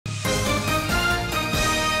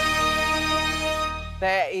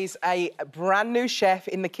There is a brand new chef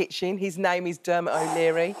in the kitchen. His name is Dermot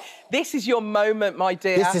O'Leary. This is your moment, my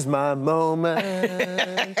dear. This is my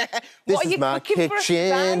moment. This is my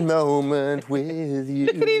kitchen moment with you.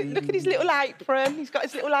 Look at his little apron. He's got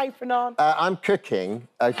his little apron on. I'm cooking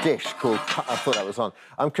a dish called... I thought that was on.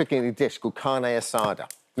 I'm cooking a dish called Carne Asada.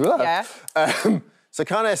 Yeah. So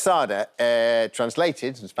Carne Asada,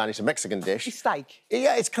 translated in Spanish, a Mexican dish. It's steak.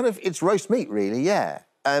 Yeah, it's roast meat, really, yeah.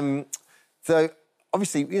 So,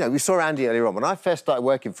 obviously, you know, we saw Andy earlier on. When I first started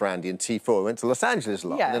working for Andy in T4, we went to Los Angeles a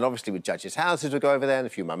lot. Yeah. And then, obviously, with Judges' houses, we'd go over there, and a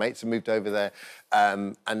few of my mates have moved over there.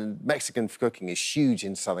 And Mexican cooking is huge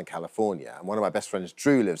in Southern California. And one of my best friends,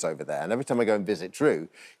 Drew, lives over there. And every time I go and visit Drew,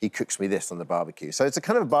 he cooks me this on the barbecue. So it's a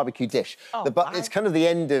kind of a barbecue dish. Oh, wow. It's kind of the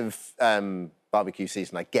end of barbecue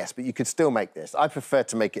season, I guess, but you could still make this. I prefer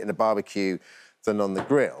to make it in a barbecue than on the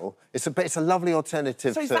grill. It's a lovely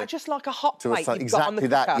alternative. So is that just like a hot plate you've exactly got on the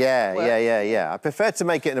that, cooker? yeah. I prefer to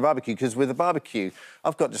make it in a barbecue because with a barbecue,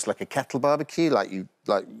 I've got just like a kettle barbecue, like you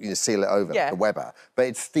seal it over like a Weber, but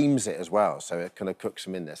it steams it as well, so it kind of cooks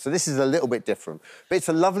them in there. So this is a little bit different, but it's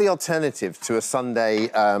a lovely alternative to a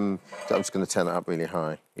Sunday. I'm just going to turn it up really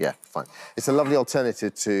high. Yeah, fine. It's a lovely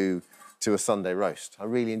alternative to a Sunday roast. I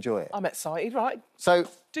really enjoy it. I'm excited, right? So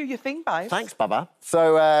do your thing, babe. Thanks, Bubba.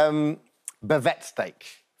 So bavette steak,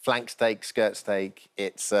 flank steak, skirt steak.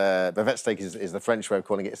 It's bavette steak is the French way of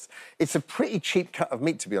calling it. It's a pretty cheap cut of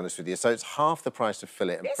meat, to be honest with you. So it's half the price of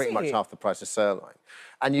fillet and pretty much half the price of sirloin.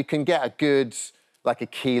 And you can get a good, like a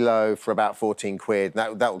kilo for about 14 quid.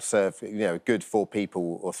 That will serve, you know, a good 4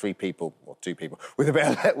 people or 3 people or 2 people with a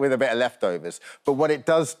bit of leftovers. But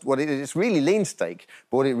it's really lean steak.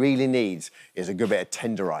 But what it really needs is a good bit of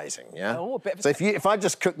tenderising. Yeah. Oh, a bit of so if I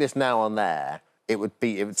just cook this now on there, it would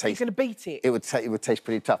taste... You're going to beat it? It would taste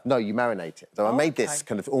pretty tough. No, you marinate it. So I made this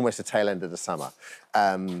kind of almost the tail end of the summer.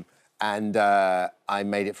 I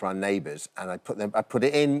made it for our neighbours, and I put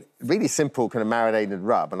it in, really simple kind of marinated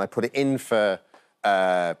rub, and I put it in for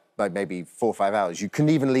like maybe 4 or 5 hours. You can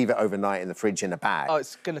even leave it overnight in the fridge in a bag. Oh,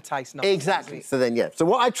 it's going to taste nice. Exactly. So then, yeah. So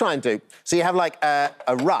what I try and do, so you have like a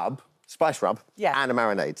rub, spice rub, and a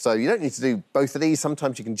marinade. So you don't need to do both of these.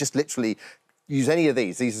 Sometimes you can just literally use any of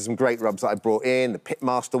these. These are some great rubs that I brought in. The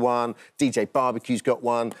Pitmaster one, DJ Barbecue's got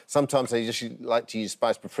one. Sometimes they just like to use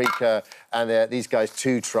spiced paprika, and these guys,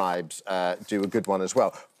 Two Tribes, do a good one as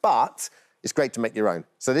well. But it's great to make your own.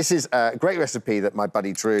 So this is a great recipe that my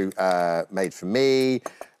buddy Drew made for me.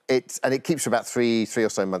 And it keeps for about three or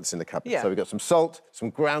so months in the cupboard. Yeah. So we've got some salt,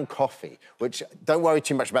 some ground coffee, which don't worry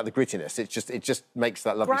too much about the grittiness. It just makes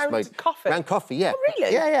that lovely smoke. Coffee? Ground coffee, yeah. Oh,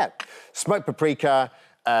 really? Yeah. Smoked paprika,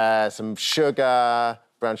 some sugar,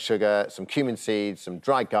 brown sugar, some cumin seeds, some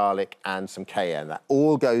dried garlic, and some cayenne. That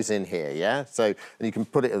all goes in here, yeah? So and you can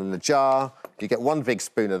put it in the jar. You get 1 big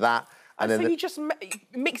spoon of that. And then you just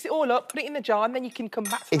mix it all up, put it in the jar, and then you can come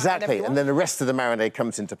back to that. Exactly, and then the rest of the marinade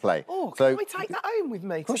comes into play. Oh, can I take that home with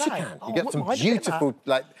me today? Of course you can. You get some beautiful,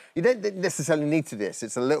 like, you don't necessarily need to this.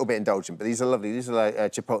 It's a little bit indulgent, but these are lovely. These are like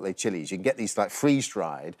chipotle chilies. You can get these like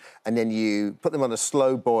freeze-dried, and then you put them on a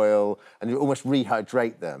slow boil, and you almost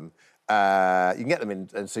rehydrate them. You can get them in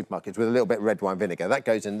supermarkets with a little bit of red wine vinegar. That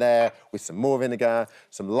goes in there with some more vinegar,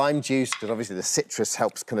 some lime juice, because obviously the citrus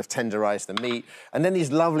helps kind of tenderise the meat. And then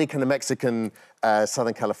these lovely kind of Mexican,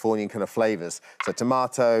 Southern Californian kind of flavours. So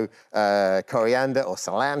tomato, coriander or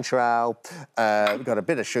cilantro. We've got a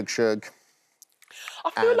bit of shug. I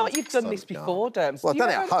feel like you've done this before, Derms. Well, I've done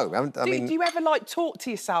it at home. Do you ever, like, talk to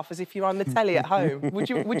yourself as if you're on the telly at home? Would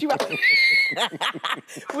you ever...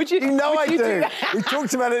 You know I do. We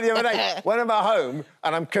talked about it the other day. When I'm at home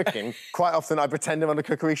and I'm cooking, quite often I pretend I'm on a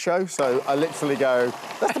cookery show, so I literally go...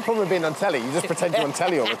 That's the problem with being on telly. You just pretend you're on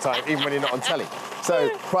telly all the time, even when you're not on telly. So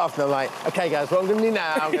quite often I'm like, OK, guys, what I'm going to do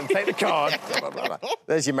now, I'm going to take the card, blah, blah, blah.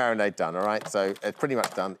 There's your marinade done, all right? So it's pretty much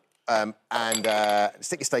done.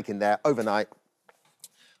 Stick your steak in there overnight,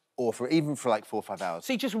 or even for like 4 or 5 hours.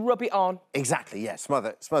 So you just rub it on? Exactly, yeah.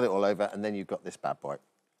 Smother it all over, and then you've got this bad boy.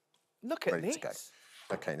 Look at ready this. To go.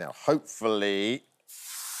 OK, now, hopefully...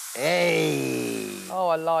 Hey! Oh,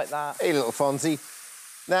 I like that. Hey, little Fonzie.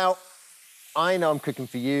 Now, I know I'm cooking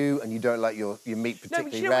for you, and you don't like your meat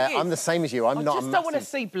particularly rare. I'm the same as you. I'm not a massive... I just don't want to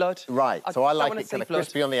see blood. Right, so I like it kind of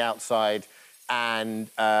crispy on the outside, and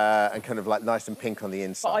kind of like nice and pink on the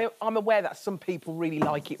inside. But I'm aware that some people really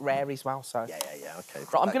like it rare as well, so... Yeah, OK.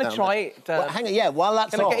 Right, I'm going to try it. Well, hang on, yeah, while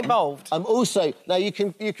that's on... Can I get involved? I'm also... Now, you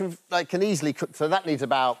can easily cook... So that needs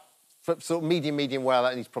about, sort of medium well,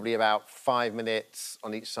 that needs probably about 5 minutes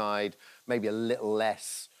on each side, maybe a little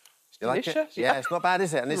less. You like it? Yeah, it's not bad,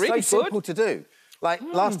 is it? And it's really so simple to do. Like,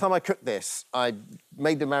 last time I cooked this, I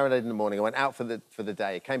made the marinade in the morning, I went out for the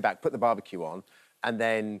day, came back, put the barbecue on, and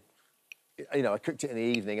then, you know, I cooked it in the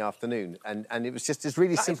evening, afternoon, and it was just it's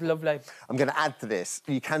really simple. That is lovely. I'm going to add to this.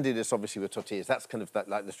 You can do this, obviously, with tortillas. That's kind of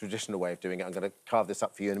like the traditional way of doing it. I'm going to carve this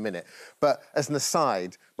up for you in a minute. But as an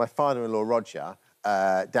aside, my father-in-law, Roger,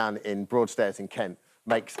 down in Broadstairs in Kent,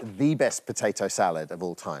 makes the best potato salad of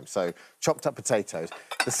all time. So, chopped up potatoes.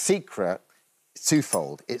 The secret is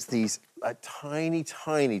twofold. It's these tiny,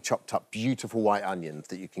 tiny chopped up, beautiful white onions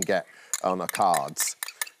that you can get on our cards.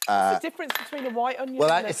 What's the difference between a white onion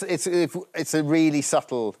and it's a really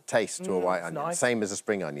subtle taste to a white onion, nice. same as a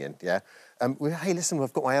spring onion, yeah? Hey, listen,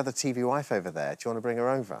 we've got my other TV wife over there. Do you want to bring her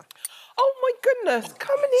over? Oh, my goodness,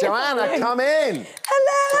 come in here. Joanna, come in.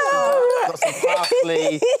 Hello. Got some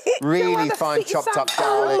parsley, really Joanna, fine chopped up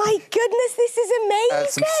garlic. Oh, my goodness, this is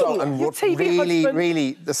amazing. Some salt and Your TV really, husband.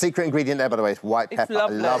 really, the secret ingredient there, by the way, is white pepper.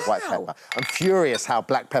 lovely. I love white pepper. I'm furious how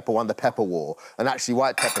black pepper won the pepper war, and actually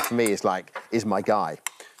white pepper for me is my guy.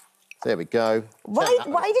 There we go.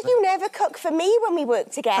 Why did you never cook for me when we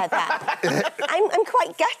worked together? I'm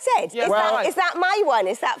quite gutted. Yeah, is that my one?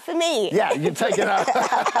 Is that for me? Yeah, you can take it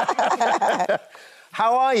out.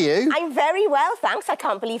 How are you? I'm very well, thanks. I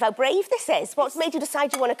can't believe how brave this is. What's made you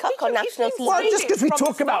decide you want to cook on national TV? Well, just because we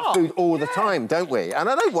talk about food all the time, don't we? And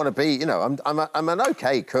I don't want to be, you know, I'm an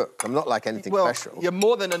OK cook. I'm not like anything special. You're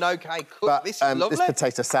more than an OK cook. But this is lovely. this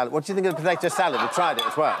potato salad, what do you think of the potato salad? We tried it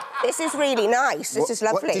as well. This is really nice. This is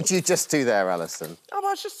lovely. What did you just do there, Alison? Oh,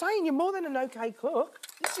 I was just saying, you're more than an OK cook.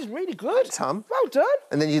 This is really good. Tom. Well done.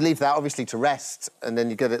 And then you leave that, obviously, to rest, and then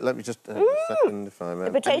you get it... Let me just... a second, if I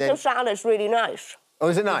remember. The potato salad's really nice. Oh,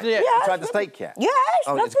 is it nice? Yeah. You tried the steak yet? Yes,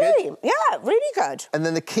 Oh, it's lovely. good? Yeah, really good. And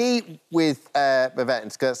then the key with bavette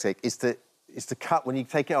and skirt steak is to cut, when you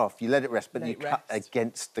take it off, you let it rest, but you cut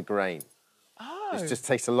against the grain. Oh. It just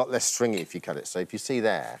tastes a lot less stringy if you cut it. So if you see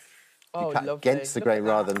there, you cut lovely. against the grain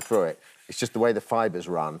rather than through it. It's just the way the fibres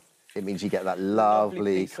run. It means you get that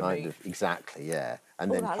lovely piece of kind meat. of... Exactly, yeah. And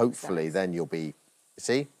then that looks hopefully nice. then you'll be...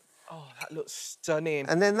 See? Oh, that looks stunning.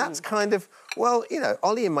 And then that's kind of, well, you know,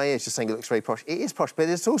 Ollie in my ear is just saying it looks very posh. It is posh, but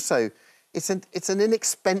it's also, it's an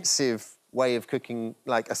inexpensive way of cooking,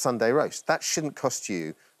 like a Sunday roast. That shouldn't cost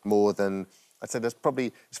you more than, I'd say it's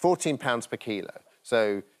 £14 per kilo.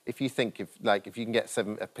 So if you think, if you can get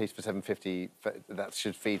a piece for £7.50, that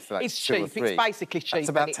should feed for like it's 2 or cheap. 3. It's basically cheap. It's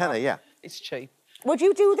about tenner, yeah. It's cheap. Would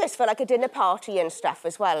you do this for, like, a dinner party and stuff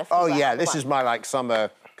as well? Oh, yeah, this is my, like,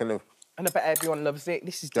 summer kind of... And I bet everyone loves it.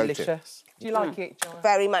 This is delicious. Do you like it, Joanna?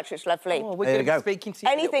 Very much, it's lovely. Oh, we're going to be speaking to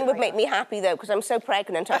you. Anything would make me happy, though, because I'm so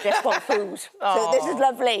pregnant, I just want food. So this is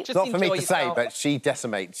lovely. It's not for me to say, but she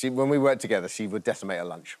decimates. When we work together, she would decimate a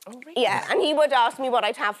lunch. Oh, really? Yeah, and he would ask me what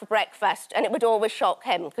I'd have for breakfast, and it would always shock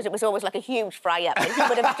him, because it was always like a huge fry-up, and he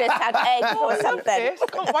would have just had eggs or something. I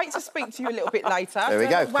can't wait to speak to you a little bit later. There we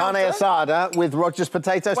go. Well Carne Asada with Roger's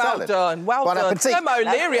potato salad. Well done. Well Bon done. appetit. Dermot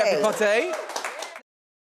O'Leary, everybody.